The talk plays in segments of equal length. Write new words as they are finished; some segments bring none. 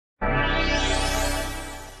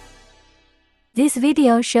This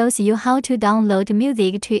video shows you how to download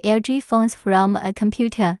music to LG phones from a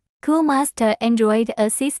computer. Coolmaster Android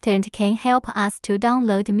Assistant can help us to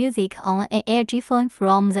download music on an LG phone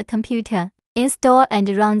from the computer. Install and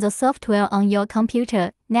run the software on your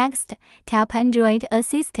computer. Next, tap Android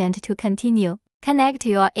Assistant to continue. Connect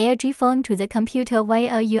your LG phone to the computer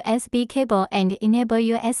via a USB cable and enable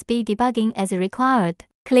USB debugging as required.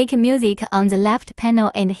 Click Music on the left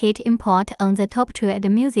panel and hit Import on the top to add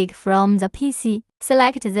music from the PC.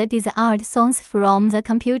 Select the desired songs from the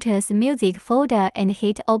computer's music folder and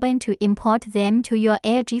hit Open to import them to your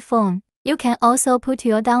LG phone. You can also put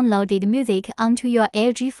your downloaded music onto your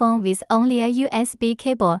LG phone with only a USB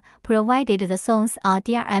cable, provided the songs are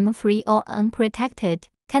DRM-free or unprotected.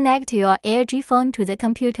 Connect your LG phone to the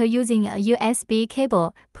computer using a USB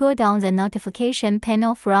cable. Pull down the notification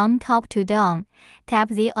panel from top to down. Tap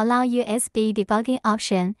the Allow USB debugging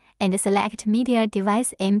option and select Media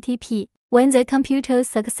Device MTP. When the computer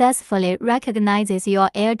successfully recognizes your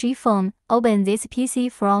LG phone, open this PC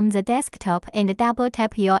from the desktop and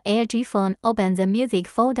double-tap your LG phone. Open the music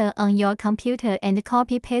folder on your computer and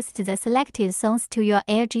copy-paste the selected songs to your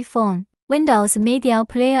LG phone. Windows Media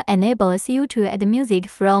Player enables you to add music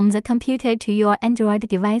from the computer to your Android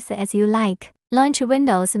device as you like. Launch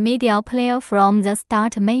Windows Media Player from the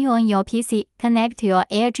Start menu on your PC. Connect your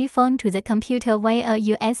LG phone to the computer via a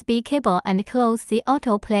USB cable and close the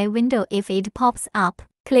autoplay window if it pops up.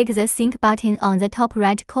 Click the Sync button on the top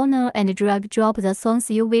right corner and drag-drop the songs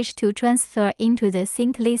you wish to transfer into the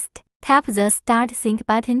sync list. Tap the Start Sync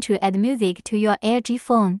button to add music to your LG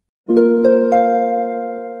phone.